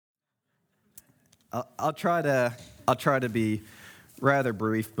I'll try to be rather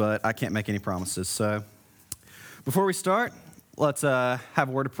brief, but I can't make any promises. So before we start, let's have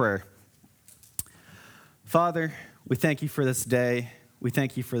a word of prayer. Father, we thank you for this day. We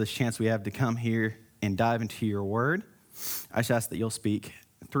thank you for this chance we have to come here and dive into your word. I just ask that you'll speak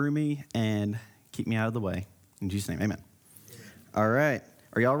through me and keep me out of the way. In Jesus' name, amen. All right.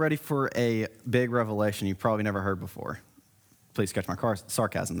 Are y'all ready for a big revelation you've probably never heard before? Please catch my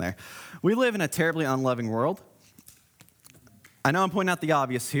sarcasm there. We live in a terribly unloving world. I know I'm pointing out the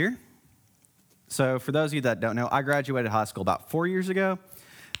obvious here. So for those of you that don't know, I graduated high school about 4 years ago.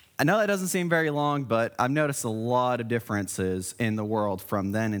 I know that doesn't seem very long, but I've noticed a lot of differences in the world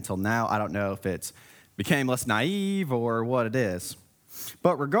from then until now. I don't know if it's became less naive or what it is.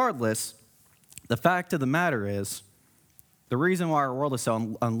 But regardless, the fact of the matter is, the reason why our world is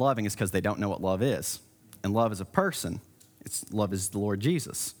so unloving is because they don't know what love is. And love is a person. Love is the Lord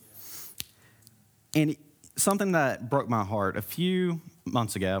Jesus. And something that broke my heart, a few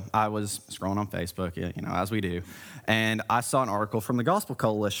months ago, I was scrolling on Facebook, as we do, and I saw an article from the Gospel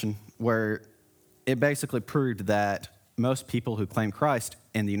Coalition where it basically proved that most people who claim Christ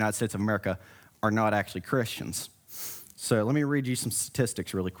in the United States of America are not actually Christians. So let me read you some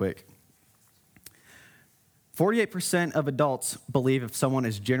statistics really quick. 48% of adults believe if someone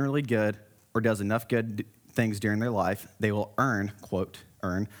is generally good or does enough good things during their life, they will quote,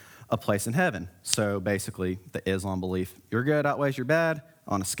 earn a place in heaven. So basically, the Islam belief, your good outweighs your bad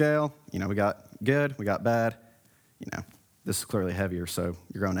on a scale. We got good, we got bad. This is clearly heavier, so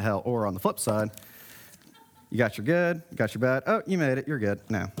you're going to hell. Or on the flip side, you got your good, you got your bad. Oh, you made it, you're good.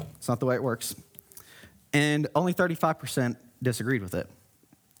 No, it's not the way it works. And only 35% disagreed with it.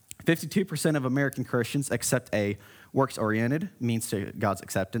 52% of American Christians accept a works-oriented means to God's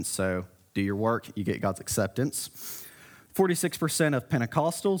acceptance. So do your work, you get God's acceptance. 46% of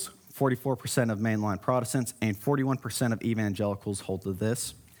Pentecostals, 44% of mainline Protestants, and 41% of evangelicals hold to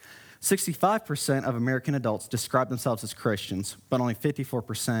this. 65% of American adults describe themselves as Christians, but only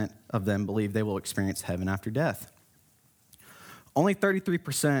 54% of them believe they will experience heaven after death. Only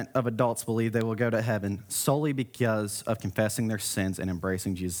 33% of adults believe they will go to heaven solely because of confessing their sins and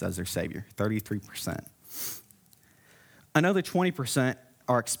embracing Jesus as their Savior. 33%. Another 20%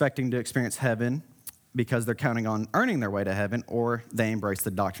 are expecting to experience heaven because they're counting on earning their way to heaven, or they embrace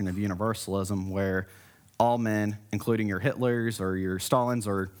the doctrine of universalism, where all men, including your Hitlers or your Stalins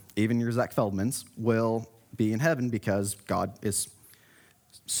or even your Zach Feldmans, will be in heaven because God is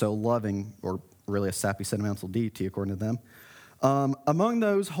so loving, or really a sappy sentimental deity, according to them. Among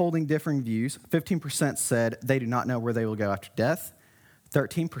those holding differing views, 15% said they do not know where they will go after death.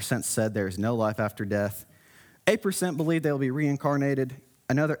 13% said there is no life after death. 8% believe they will be reincarnated.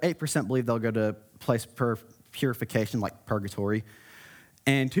 Another 8% believe they'll go to a place of purification like purgatory.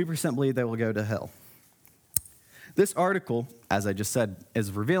 And 2% believe they will go to hell. This article, as I just said,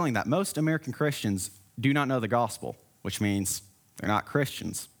 is revealing that most American Christians do not know the gospel, which means they're not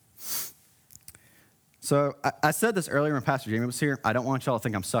Christians. So I said this earlier when Pastor Jamie was here. I don't want y'all to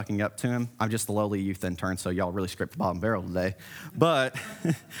think I'm sucking up to him. I'm just the lowly youth intern, so y'all really scraped the bottom barrel today. But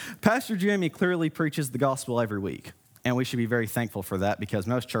Pastor Jamie clearly preaches the gospel every week, and we should be very thankful for that, because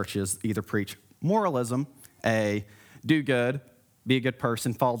most churches either preach moralism, do good, be a good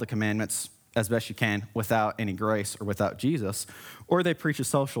person, follow the commandments as best you can without any grace or without Jesus, or they preach a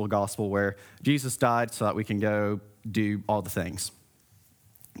social gospel where Jesus died so that we can go do all the things,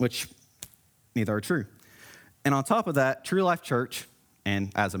 which neither are true. And on top of that, True Life Church,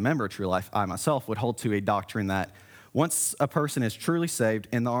 and as a member of True Life, I myself would hold to a doctrine that once a person is truly saved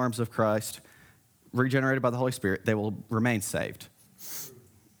in the arms of Christ, regenerated by the Holy Spirit, they will remain saved.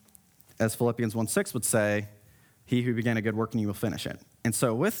 As Philippians 1:6 would say, he who began a good work in you will finish it. And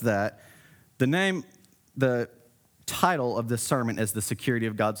so with that, the title of this sermon is The Security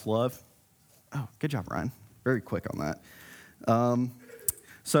of God's Love. Oh, good job, Ryan. Very quick on that.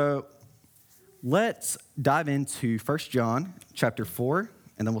 So let's dive into 1 John chapter 4,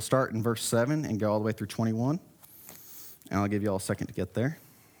 and then we'll start in verse 7 and go all the way through 21. And I'll give you all a second to get there.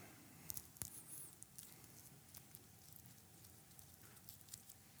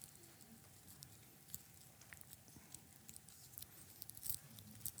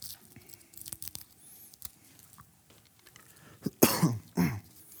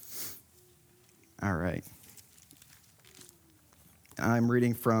 All right. I'm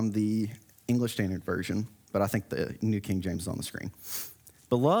reading from the English Standard Version, but I think the New King James is on the screen.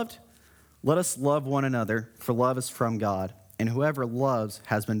 Beloved, let us love one another, for love is from God, and whoever loves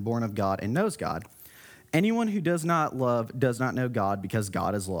has been born of God and knows God. Anyone who does not love does not know God, because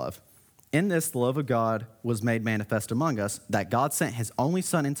God is love. In this, the love of God was made manifest among us, that God sent his only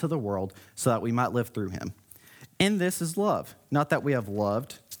Son into the world so that we might live through him. In this is love, not that we have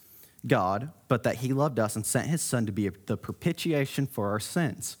loved God, but that he loved us and sent his Son to be the propitiation for our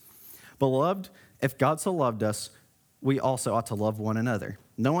sins. Beloved, if God so loved us, we also ought to love one another.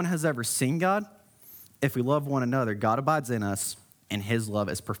 No one has ever seen God. If we love one another, God abides in us, and his love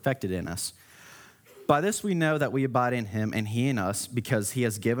is perfected in us. By this we know that we abide in him and he in us, because he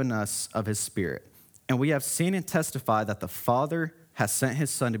has given us of his Spirit. And we have seen and testified that the Father has sent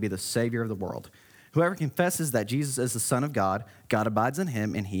his Son to be the Savior of the world. Whoever confesses that Jesus is the Son of God, God abides in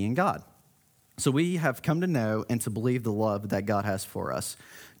him and he in God. So we have come to know and to believe the love that God has for us.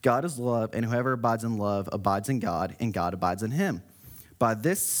 God is love, and whoever abides in love abides in God, and God abides in him. By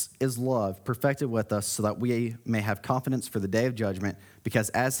this is love perfected with us, so that we may have confidence for the day of judgment, because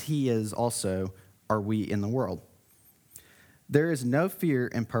as he is also are we in the world. There is no fear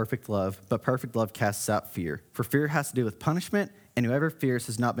in perfect love, but perfect love casts out fear. For fear has to do with punishment, and whoever fears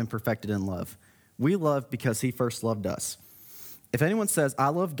has not been perfected in love. We love because he first loved us. If anyone says, I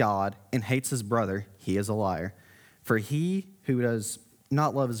love God, and hates his brother, he is a liar. For he who does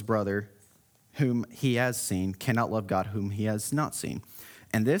not love his brother, whom he has seen, cannot love God, whom he has not seen.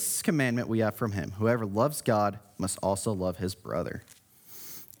 And this commandment we have from him: whoever loves God must also love his brother.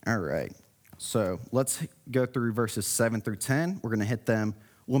 All right. So let's go through verses 7 through 10. We're going to hit them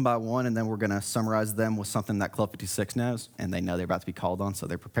one by one, and then we're going to summarize them with something that Club 56 knows, and they know they're about to be called on, so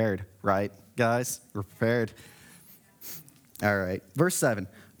they're prepared. Right, guys? We're prepared. All right. Verse 7.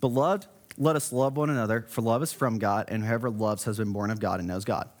 Beloved, let us love one another, for love is from God, and whoever loves has been born of God and knows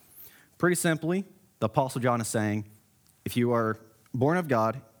God. Pretty simply, the Apostle John is saying, if you are born of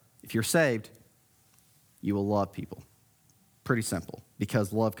God, if you're saved, you will love people. Pretty simple,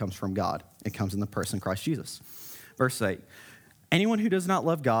 because love comes from God. It comes in the person Christ Jesus. Verse 8, anyone who does not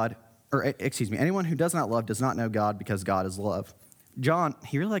love does not know God, because God is love. John,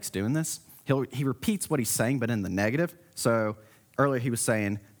 he really likes doing this. He repeats what he's saying, but in the negative. So earlier he was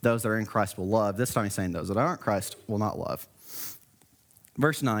saying those that are in Christ will love. This time he's saying those that aren't Christ will not love.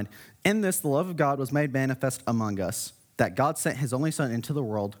 Verse 9, in this the love of God was made manifest among us, that God sent his only Son into the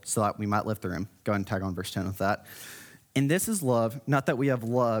world so that we might live through him. Go ahead and tag on verse 10 with that. And this is love, not that we have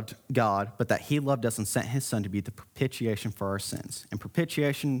loved God, but that he loved us and sent his Son to be the propitiation for our sins. And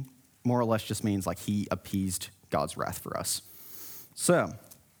propitiation more or less just means like he appeased God's wrath for us. So,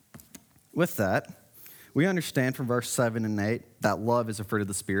 with that, we understand from verse 7 and 8 that love is a fruit of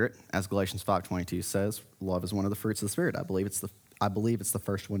the Spirit. As Galatians 5:22 says, love is one of the fruits of the Spirit. I believe it's the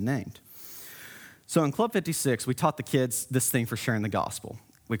first one named. So in Club 56, we taught the kids this thing for sharing the gospel.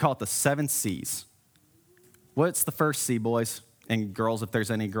 We call it the 7 C's. What's the first C, boys and girls, if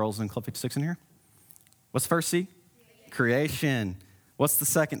there's any girls in Club 56 in here? What's the first C? Creation. What's the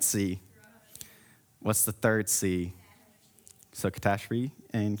second C? What's the third C? So corruption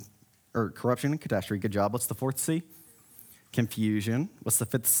and catastrophe. Good job. What's the fourth C? Confusion. What's the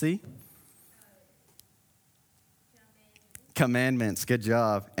fifth C? Commandments. Good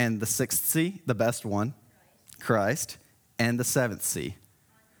job. And the sixth C, the best one? Christ. And the seventh C?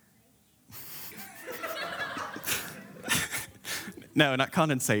 No, not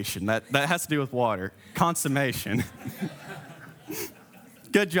condensation. That has to do with water. Consummation.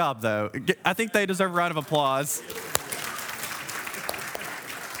 Good job, though. I think they deserve a round of applause.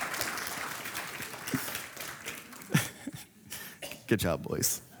 Good job,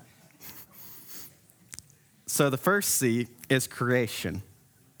 boys. So the first C is creation.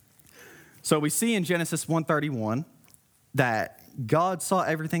 So we see in Genesis 1:31 that God saw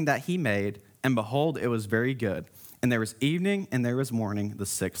everything that he made, and behold, it was very good. And there was evening and there was morning, the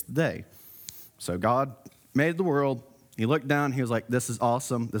sixth day. So God made the world. He looked down. He was like, this is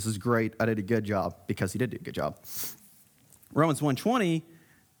awesome. This is great. I did a good job, because he did do a good job. Romans 1:20,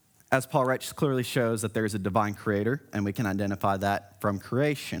 as Paul writes, clearly shows that there is a divine creator, and we can identify that from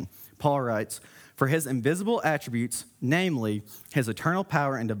creation. Paul writes, for his invisible attributes, namely his eternal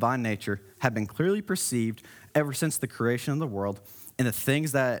power and divine nature, have been clearly perceived ever since the creation of the world and the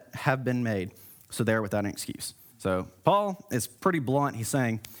things that have been made, so they are without an excuse. So Paul is pretty blunt. He's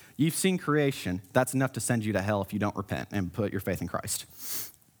saying, you've seen creation. That's enough to send you to hell if you don't repent and put your faith in Christ.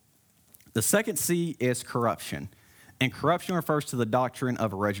 The second C is corruption. And corruption refers to the doctrine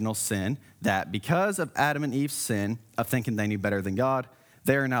of original sin, that because of Adam and Eve's sin of thinking they knew better than God,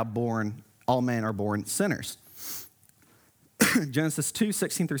 they are now born, all men are born sinners. Genesis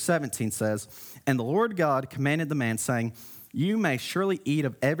 2:16-17 says, and the Lord God commanded the man, saying, you may surely eat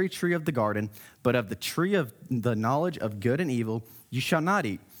of every tree of the garden, but of the tree of the knowledge of good and evil you shall not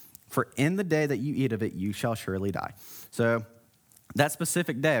eat, for in the day that you eat of it you shall surely die. So That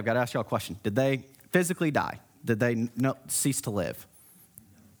specific day, I've got to ask y'all a question. Did they physically die? Did they cease to live?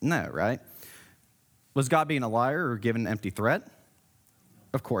 No, right? Was God being a liar or giving an empty threat?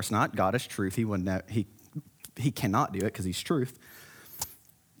 Of course not. God is truth. He wouldn't know, he cannot do it because he's truth.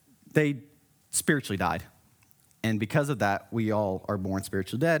 They spiritually died. And because of that, we all are born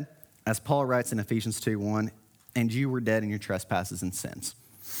spiritually dead. As Paul writes in Ephesians 2:1, and you were dead in your trespasses and sins.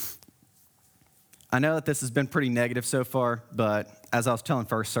 I know that this has been pretty negative so far, but as I was telling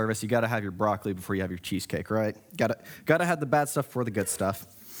first service, you got to have your broccoli before you have your cheesecake, right? Got to have the bad stuff before the good stuff.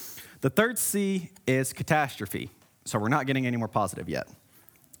 The third C is catastrophe. So we're not getting any more positive yet.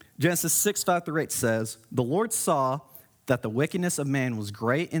 Genesis 6:5-8 says, the Lord saw that the wickedness of man was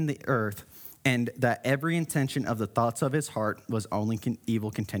great in the earth, and that every intention of the thoughts of his heart was only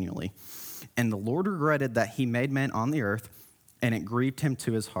evil continually. And the Lord regretted that he made man on the earth, and it grieved him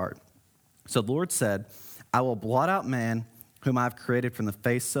to his heart. So the Lord said, I will blot out man, whom I have created from the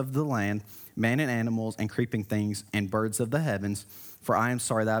face of the land, man and animals and creeping things and birds of the heavens, for I am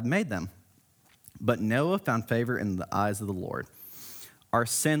sorry that I have made them. But Noah found favor in the eyes of the Lord. Our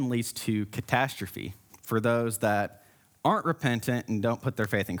sin leads to catastrophe. For those that aren't repentant and don't put their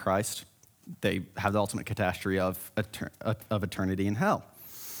faith in Christ, they have the ultimate catastrophe of eternity in hell.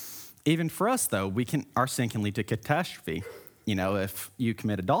 Even for us, though, our sin can lead to catastrophe. You know, if you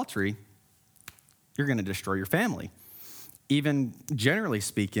commit adultery, you're going to destroy your family. Even generally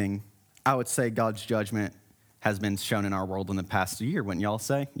speaking, I would say God's judgment has been shown in our world in the past year, wouldn't y'all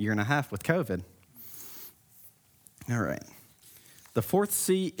say? Year and a half with COVID. All right. The fourth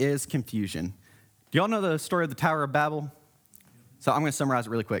C is confusion. Do y'all know the story of the Tower of Babel? So I'm going to summarize it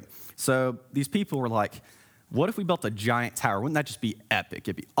really quick. So these people were like, what if we built a giant tower? Wouldn't that just be epic?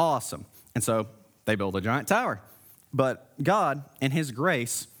 It'd be awesome. And so they built a giant tower. But God, in his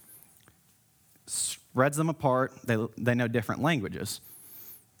grace, spreads them apart. They know different languages,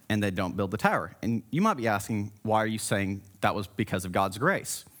 and they don't build the tower. And you might be asking, why are you saying that was because of God's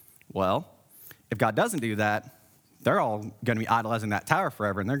grace? Well, if God doesn't do that, they're all going to be idolizing that tower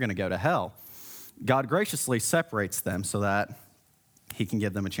forever, and they're going to go to hell. God graciously separates them so that he can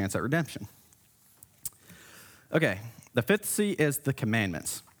give them a chance at redemption. Okay, the fifth C is the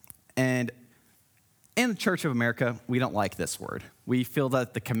commandments. And in the Church of America, we don't like this word. We feel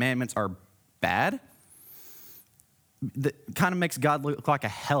that the commandments are bad. That kind of makes God look like a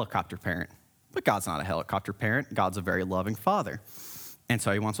helicopter parent. But God's not a helicopter parent. God's a very loving father. And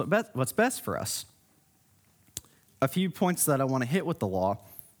so he wants what's best for us. A few points that I want to hit with the law.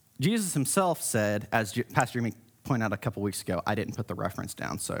 Jesus himself said, as Pastor Jimmy pointed out a couple weeks ago, I didn't put the reference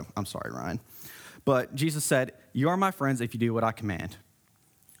down, so I'm sorry, Ryan. But Jesus said, you are my friends if you do what I command.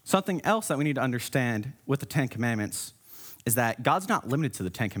 Something else that we need to understand with the Ten Commandments is that God's not limited to the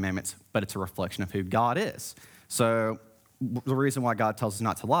Ten Commandments, but it's a reflection of who God is. So the reason why God tells us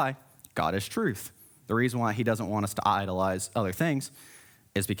not to lie, God is truth. The reason why he doesn't want us to idolize other things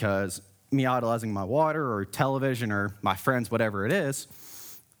is because me idolizing my water or television or my friends, whatever it is,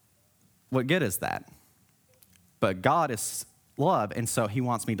 what good is that? But God is love, and so he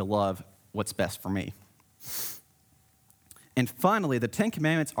wants me to love what's best for me. And finally, the Ten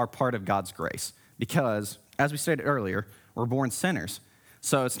Commandments are part of God's grace because, as we stated earlier, we're born sinners.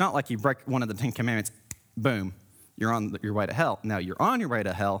 So it's not like you break one of the Ten Commandments, boom, you're on your way to hell. No, you're on your way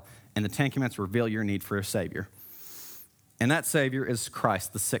to hell, and the Ten Commandments reveal your need for a Savior. And that Savior is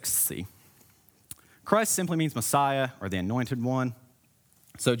Christ, the sixth C. Christ simply means Messiah or the Anointed One.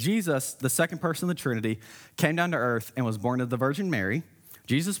 So Jesus, the second person of the Trinity, came down to earth and was born of the Virgin Mary.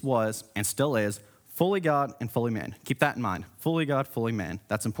 Jesus was, and still is, fully God and fully man. Keep that in mind. Fully God, fully man.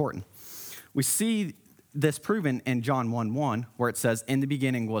 That's important. We see this proven in John 1:1, where it says, in the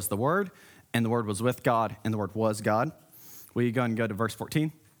beginning was the Word, and the Word was with God, and the Word was God. Will you go and go to verse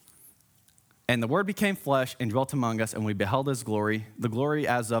 14? And the Word became flesh and dwelt among us, and we beheld his glory, the glory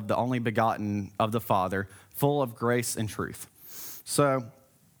as of the only begotten of the Father, full of grace and truth. So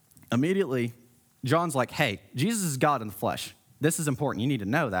immediately, John's like, hey, Jesus is God in the flesh. This is important. You need to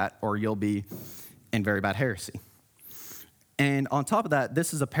know that, or you'll be in very bad heresy. And on top of that,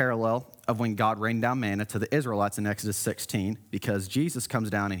 this is a parallel of when God rained down manna to the Israelites in Exodus 16, because Jesus comes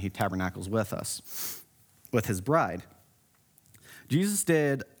down and he tabernacles with us, with his bride. Jesus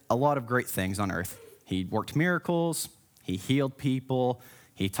did a lot of great things on earth. He worked miracles, he healed people,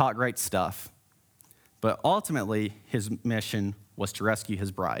 he taught great stuff. But ultimately, his mission was to rescue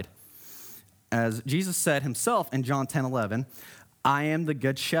his bride. As Jesus said himself in John 10:11, I am the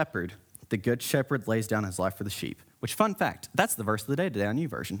good shepherd. The good shepherd lays down his life for the sheep. Which, fun fact, that's the verse of the day today on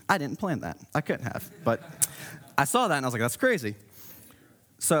YouVersion. I didn't plan that. I couldn't have. But I saw that and I was like, that's crazy.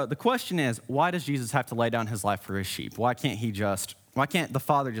 So the question is, why does Jesus have to lay down his life for his sheep? Why can't he just why can't the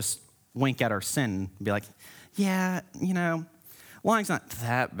Father just wink at our sin and be like, yeah, lying's not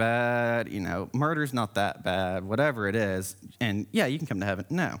that bad, murder's not that bad, whatever it is, and yeah, you can come to heaven.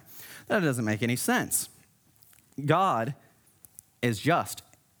 No, that doesn't make any sense. God is just,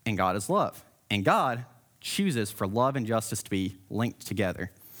 and God is love. And God chooses for love and justice to be linked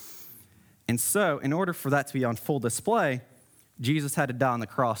together. And so, in order for that to be on full display, Jesus had to die on the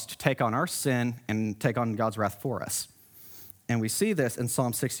cross to take on our sin and take on God's wrath for us. And we see this in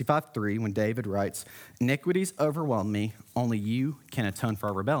Psalm 65:3 when David writes, "Iniquities overwhelm me, only you can atone for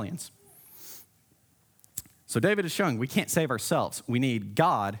our rebellions." So David is showing we can't save ourselves. We need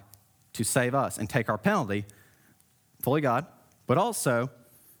God to save us and take our penalty, fully God, but also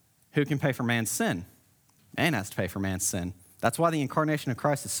who can pay for man's sin? Man has to pay for man's sin. That's why the incarnation of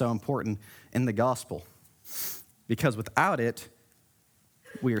Christ is so important in the gospel. Because without it,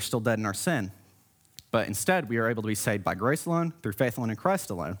 we are still dead in our sin. But instead, we are able to be saved by grace alone, through faith alone, in Christ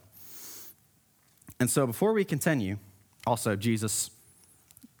alone. And so before we continue, also Jesus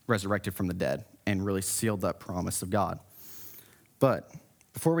resurrected from the dead and really sealed that promise of God. But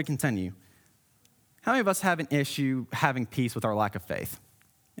before we continue, how many of us have an issue having peace with our lack of faith?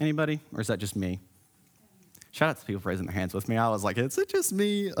 Anybody? Or is that just me? Shout out to people raising their hands with me. I was like, is it just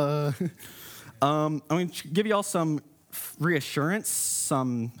me? I'm going to give you all some reassurance,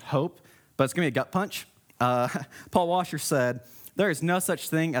 some hope, but it's going to be a gut punch. Paul Washer said, "There is no such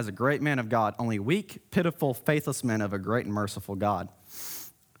thing as a great man of God, only weak, pitiful, faithless men of a great and merciful God."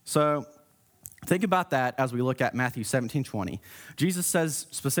 So think about that as we look at Matthew 17:20. Jesus says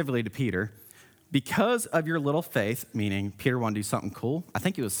specifically to Peter, "Because of your little faith," meaning Peter wanted to do something cool. I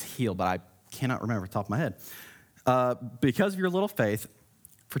think it was heal, but I cannot remember off the top of my head. "Because of your little faith,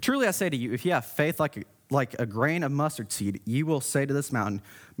 for truly I say to you, if you have faith like a grain of mustard seed, you will say to this mountain,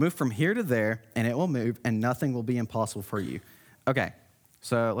 'Move from here to there,' and it will move, and nothing will be impossible for you." Okay,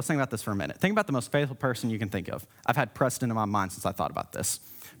 so let's think about this for a minute. Think about the most faithful person you can think of. I've had Preston in my mind since I thought about this.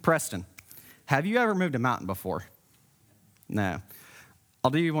 Preston, have you ever moved a mountain before? No.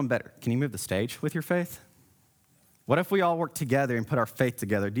 I'll do you one better. Can you move the stage with your faith? What if we all work together and put our faith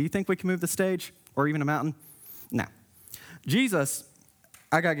together? Do you think we can move the stage or even a mountain? No. Jesus,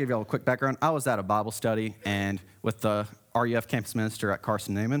 I got to give you all a quick background. I was at a Bible study and with the RUF campus minister at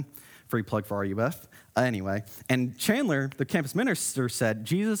Carson Newman, free plug for RUF. Anyway, and Chandler, the campus minister, said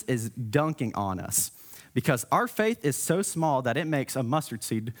Jesus is dunking on us because our faith is so small that it makes a mustard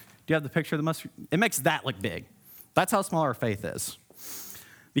seed. Do you have the picture of the mustard? It makes that look big. That's how small our faith is.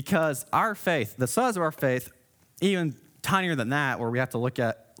 Because our faith, the size of our faith, even tinier than that, where we have to look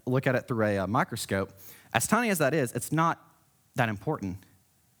at it through a microscope, as tiny as that is, it's not that important.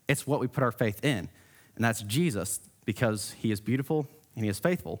 It's what we put our faith in, and that's Jesus, because he is beautiful and he is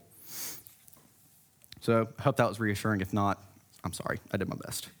faithful. So I hope that was reassuring. If not, I'm sorry. I did my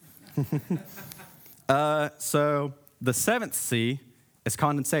best. So the seventh C is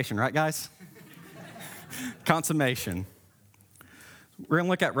condensation, right, guys? Consummation. We're going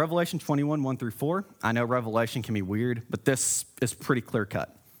to look at Revelation 21, 1-4. I know Revelation can be weird, but this is pretty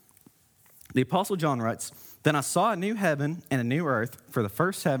clear-cut. The Apostle John writes, "Then I saw a new heaven and a new earth, for the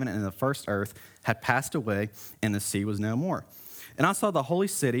first heaven and the first earth had passed away, and the sea was no more. And I saw the holy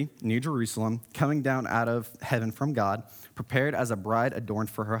city, New Jerusalem, coming down out of heaven from God, prepared as a bride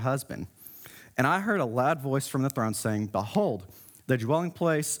adorned for her husband. And I heard a loud voice from the throne saying, 'Behold, the dwelling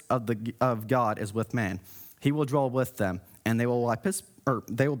place of God is with man. He will dwell with them, and they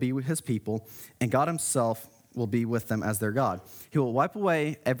will be his people, and God himself will be with them as their God. He will wipe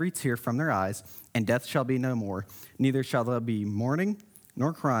away every tear from their eyes, and death shall be no more. Neither shall there be mourning,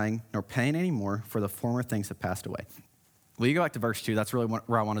 nor crying, nor pain anymore, for the former things have passed away.'" Will you go back to verse 2? That's really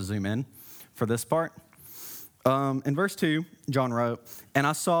where I want to zoom in for this part. In verse 2, John wrote, "And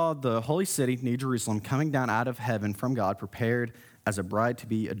I saw the holy city, New Jerusalem, coming down out of heaven from God, prepared as a bride to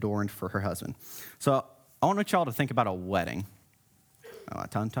be adorned for her husband." So I want y'all to think about a wedding. Oh, I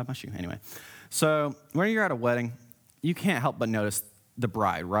tied my shoe. Anyway. So when you're at a wedding, you can't help but notice the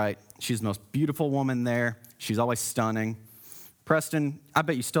bride, right? She's the most beautiful woman there. She's always stunning. Preston, I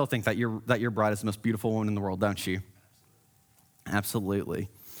bet you still think that your bride is the most beautiful woman in the world, don't you? Absolutely.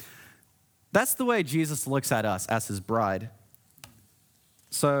 That's the way Jesus looks at us as his bride.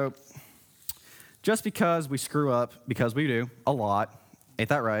 So just because we screw up, because we do a lot, ain't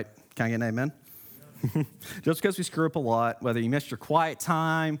that right? Can I get an amen? Just because we screw up a lot, whether you missed your quiet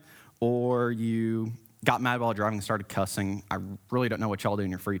time or you got mad while driving and started cussing, I really don't know what y'all do in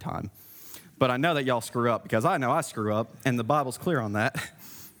your free time. But I know that y'all screw up because I know I screw up, and the Bible's clear on that.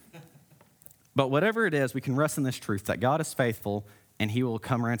 But whatever it is, we can rest in this truth that God is faithful and he will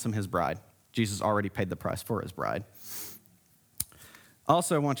come ransom his bride. Jesus already paid the price for his bride. I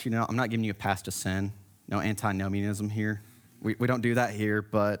also want you to know I'm not giving you a pass to sin, no antinomianism here. We don't do that here,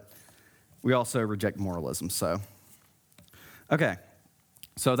 but we also reject moralism. So, okay.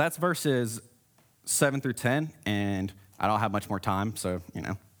 So that's verses 7 through 10, and I don't have much more time, so,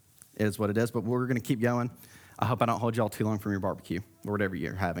 it is what it is. But we're going to keep going. I hope I don't hold y'all too long from your barbecue or whatever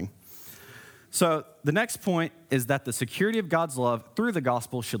you're having. So the next point is that the security of God's love through the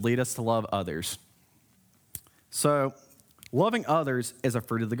gospel should lead us to love others. So loving others is a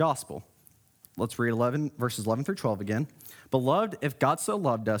fruit of the gospel. Let's read verses 11 through 12 again. Beloved, if God so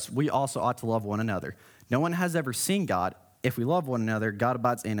loved us, we also ought to love one another. No one has ever seen God. If we love one another, God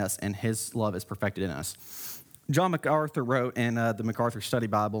abides in us, and his love is perfected in us. John MacArthur wrote in the MacArthur Study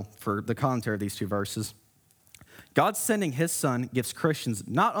Bible for the commentary of these two verses, God sending his son gives Christians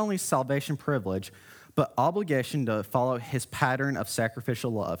not only salvation privilege, but obligation to follow his pattern of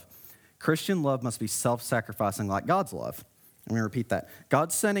sacrificial love. Christian love must be self-sacrificing like God's love. I'm going to repeat that.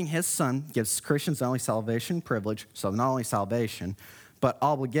 God sending his son gives Christians not only salvation privilege, so not only salvation, but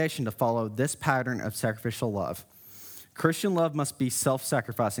obligation to follow this pattern of sacrificial love. Christian love must be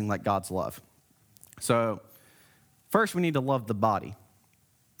self-sacrificing like God's love. So first we need to love the body.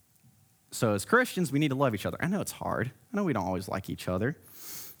 So as Christians, we need to love each other. I know it's hard. I know we don't always like each other.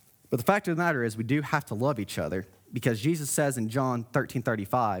 But the fact of the matter is we do have to love each other because Jesus says in John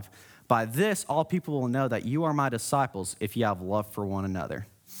 13:35, by this all people will know that you are my disciples if you have love for one another.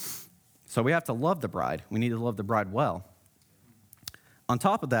 So we have to love the bride. We need to love the bride well. On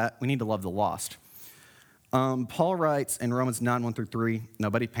top of that, we need to love the lost. Paul writes in Romans 9, 1 through 3,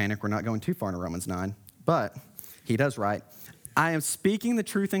 nobody panic, we're not going too far into Romans 9, but he does write, I am speaking the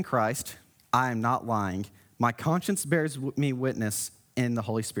truth in Christ. I am not lying. My conscience bears me witness in the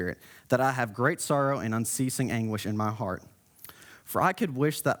Holy Spirit that I have great sorrow and unceasing anguish in my heart. For I could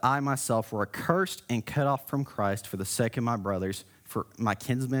wish that I myself were accursed and cut off from Christ for the sake of my brothers, for my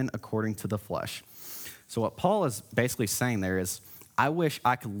kinsmen according to the flesh. So what Paul is basically saying there is, I wish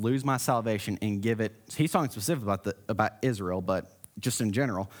I could lose my salvation and give it, he's talking specifically about Israel, but just in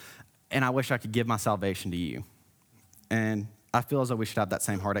general, and I wish I could give my salvation to you. And I feel as though we should have that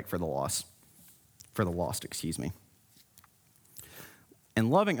same heartache for the lost.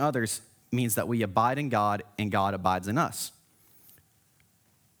 And loving others means that we abide in God and God abides in us.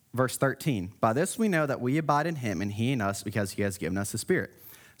 Verse 13, by this we know that we abide in him and he in us because he has given us the Spirit.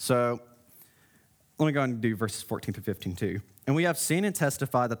 So let me go and do verses 14 through 15 too. And we have seen and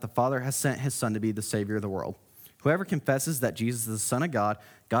testified that the Father has sent his Son to be the Savior of the world. Whoever confesses that Jesus is the Son of God,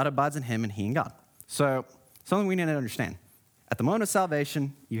 God abides in him and he in God. So something we need to understand. At the moment of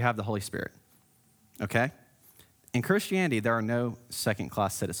salvation, you have the Holy Spirit, okay? In Christianity, there are no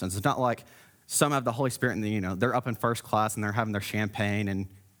second-class citizens. It's not like some have the Holy Spirit and they're up in first class and they're having their champagne and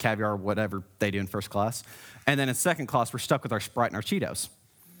caviar, whatever they do in first class. And then in second class, we're stuck with our Sprite and our Cheetos.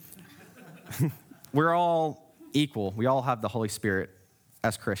 We're all equal. We all have the Holy Spirit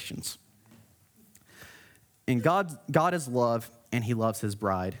as Christians. And God is love, and he loves his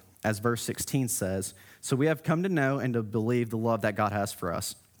bride. As verse 16 says, so we have come to know and to believe the love that God has for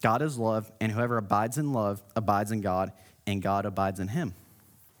us. God is love, and whoever abides in love abides in God, and God abides in him.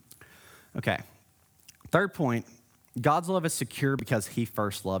 Okay, third point, God's love is secure because he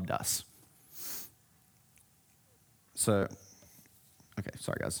first loved us. So, okay,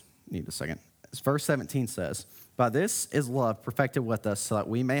 sorry guys, need a second. As verse 17 says, by this is love perfected with us so that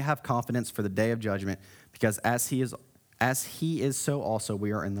we may have confidence for the day of judgment, because as he is, so also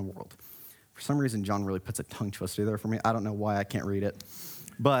we are in the world. For some reason, John really puts a tongue twister there for me. I don't know why I can't read it.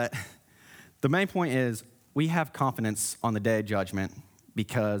 But the main point is we have confidence on the day of judgment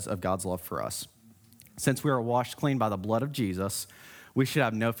because of God's love for us. Since we are washed clean by the blood of Jesus, we should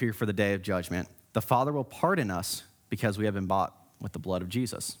have no fear for the day of judgment. The Father will pardon us because we have been bought with the blood of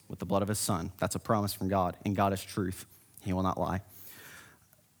Jesus, with the blood of his Son. That's a promise from God, and God is truth. He will not lie.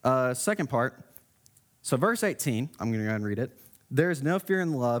 Second part. So verse 18, I'm going to go ahead and read it. There is no fear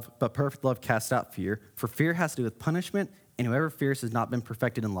in love, but perfect love casts out fear. For fear has to do with punishment, and whoever fears has not been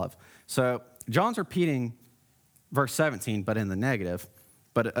perfected in love. So John's repeating verse 17, but in the negative.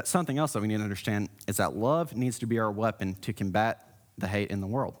 But something else that we need to understand is that love needs to be our weapon to combat the hate in the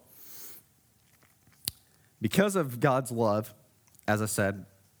world. Because of God's love, as I said,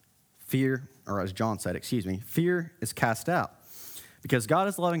 fear is cast out. Because God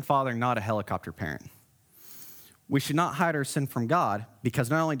is a loving Father, not a helicopter parent. We should not hide our sin from God, because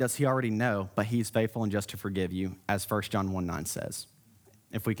not only does he already know, but he's faithful and just to forgive you, as 1 John 1:9 says.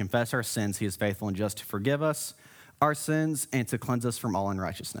 If we confess our sins, he is faithful and just to forgive us our sins and to cleanse us from all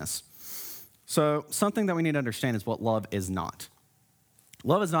unrighteousness. So something that we need to understand is what love is not.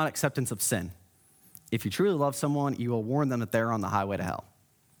 Love is not acceptance of sin. If you truly love someone, you will warn them that they're on the highway to hell,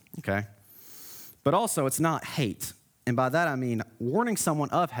 okay? But also, it's not hate. And by that, I mean warning someone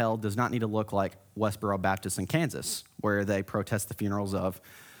of hell does not need to look like Westboro Baptist in Kansas, where they protest the funerals of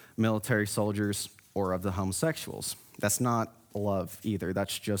military soldiers or of the homosexuals. That's not love either.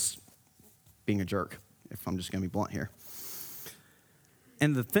 That's just being a jerk, if I'm just going to be blunt here.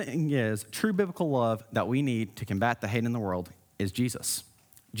 And the thing is, true biblical love that we need to combat the hate in the world is Jesus.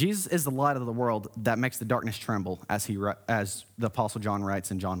 Jesus is the light of the world that makes the darkness tremble, as the Apostle John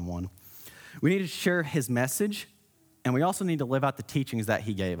writes in John 1. We need to share his message, and we also need to live out the teachings that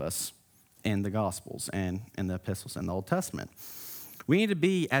he gave us in the Gospels and in the epistles in the Old Testament. We need to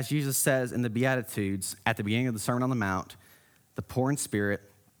be, as Jesus says in the Beatitudes at the beginning of the Sermon on the Mount, the poor in spirit,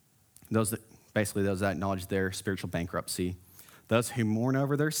 those that acknowledge their spiritual bankruptcy, those who mourn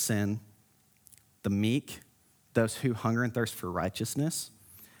over their sin, the meek, those who hunger and thirst for righteousness,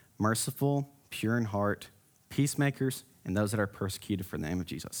 merciful, pure in heart, peacemakers, and those that are persecuted for the name of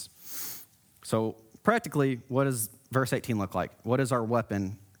Jesus. So practically, what does verse 18 look like? What is our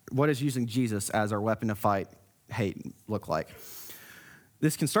weapon? What does using Jesus as our weapon to fight hate look like?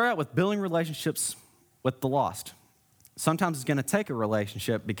 This can start out with building relationships with the lost. Sometimes it's going to take a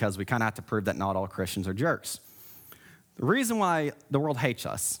relationship because we kind of have to prove that not all Christians are jerks. The reason why the world hates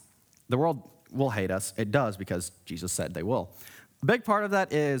us, the world will hate us, it does because Jesus said they will. A big part of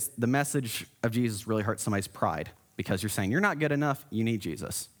that is the message of Jesus really hurts somebody's pride because you're saying you're not good enough, you need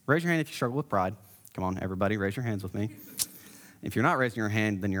Jesus. Raise your hand if you struggle with pride. Come on, everybody, raise your hands with me. If you're not raising your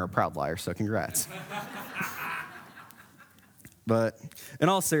hand, then you're a proud liar, so congrats. But in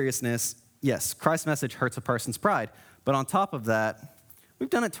all seriousness, yes, Christ's message hurts a person's pride. But on top of that, we've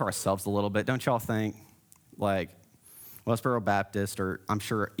done it to ourselves a little bit, don't y'all think? Like Westboro Baptist, or I'm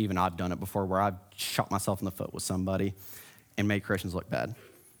sure even I've done it before, where I've shot myself in the foot with somebody and made Christians look bad.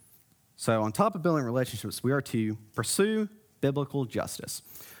 So on top of building relationships, we are to pursue biblical justice.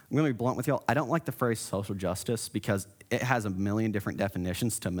 I'm going to be blunt with y'all. I don't like the phrase social justice because it has a million different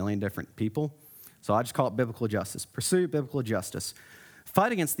definitions to a million different people. So I just call it biblical justice. Pursue biblical justice.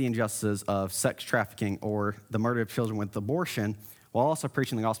 Fight against the injustices of sex trafficking or the murder of children with abortion while also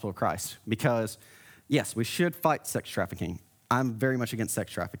preaching the gospel of Christ. Because, yes, we should fight sex trafficking. I'm very much against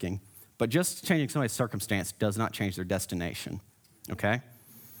sex trafficking. But just changing somebody's circumstance does not change their destination, okay?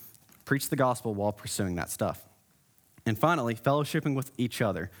 Preach the gospel while pursuing that stuff. And finally, fellowshipping with each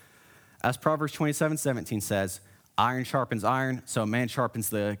other. As Proverbs 27:17 says, iron sharpens iron, so a man sharpens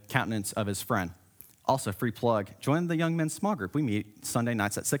the countenance of his friend. Also, free plug, join the Young Men's Small Group. We meet Sunday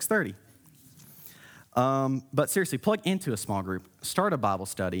nights at 6:30. But seriously, plug into a small group. Start a Bible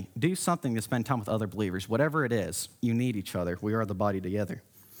study. Do something to spend time with other believers. Whatever it is, you need each other. We are the body together.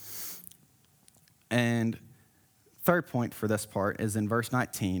 And third point for this part is in verse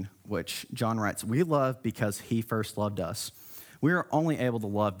 19, which John writes, we love because he first loved us. We are only able to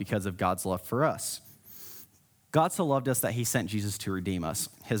love because of God's love for us. God so loved us that he sent Jesus to redeem us,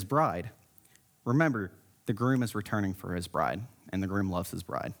 his bride. Remember, the groom is returning for his bride, and the groom loves his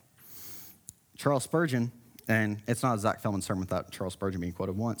bride. Charles Spurgeon, and it's not a Zach Feldman sermon without Charles Spurgeon being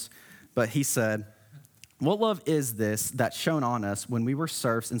quoted once, but he said, what love is this that's shown on us when we were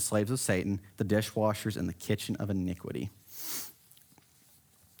serfs and slaves of Satan, the dishwashers in the kitchen of iniquity?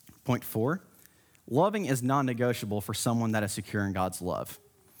 Point 4, loving is non-negotiable for someone that is secure in God's love.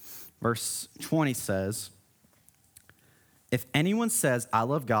 Verse 20 says, if anyone says, I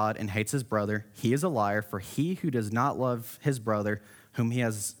love God and hates his brother, he is a liar, for he who does not love his brother whom he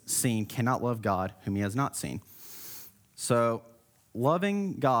has seen cannot love God whom he has not seen. So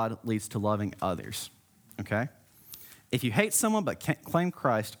loving God leads to loving others, okay? If you hate someone but can't claim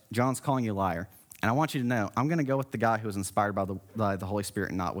Christ, John's calling you a liar. And I want you to know, I'm going to go with the guy who was inspired by the Holy Spirit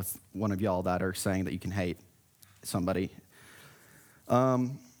and not with one of y'all that are saying that you can hate somebody.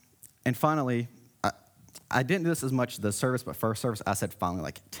 And finally, I didn't do this as much this service, but first service, I said finally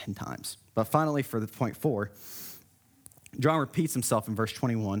like 10 times. But finally, for the point 4, John repeats himself in verse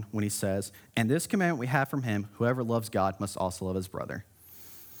 21 when he says, and this commandment we have from him, whoever loves God must also love his brother.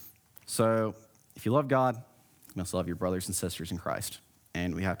 So if you love God, you must love your brothers and sisters in Christ,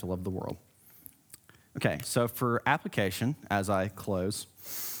 and we have to love the world. Okay, so for application, as I close,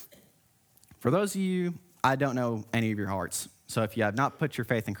 for those of you, I don't know any of your hearts. So if you have not put your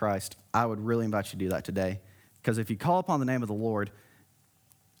faith in Christ, I would really invite you to do that today. Because if you call upon the name of the Lord,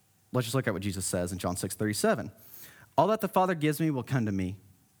 let's just look at what Jesus says in John 6:37. All that the Father gives me will come to me,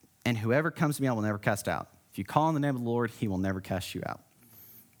 and whoever comes to me I will never cast out. If you call on the name of the Lord, he will never cast you out.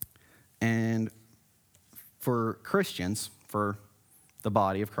 And for Christians, for the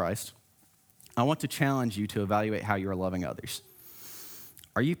body of Christ, I want to challenge you to evaluate how you are loving others.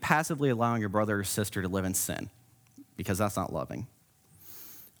 Are you passively allowing your brother or sister to live in sin? Because that's not loving.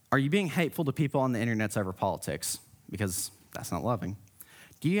 Are you being hateful to people on the internet over politics? Because that's not loving.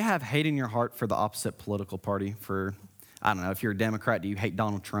 Do you have hate in your heart for the opposite political party? I don't know, if you're a Democrat, do you hate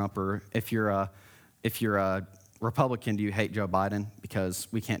Donald Trump? Or if you're a Republican, do you hate Joe Biden? Because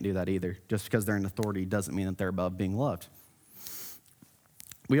we can't do that either. Just because they're in authority doesn't mean that they're above being loved.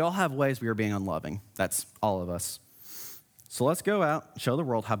 We all have ways we are being unloving. That's all of us. So let's go out and show the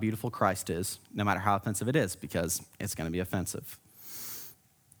world how beautiful Christ is, no matter how offensive it is, because it's going to be offensive.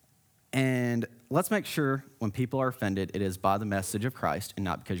 And let's make sure when people are offended, it is by the message of Christ and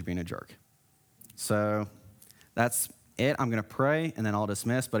not because you're being a jerk. So that's it. I'm going to pray, and then I'll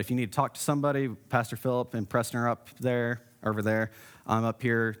dismiss. But if you need to talk to somebody, Pastor Philip and Preston are over there. I'm up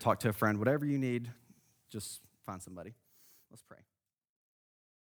here, talk to a friend, whatever you need, just find somebody. Let's pray.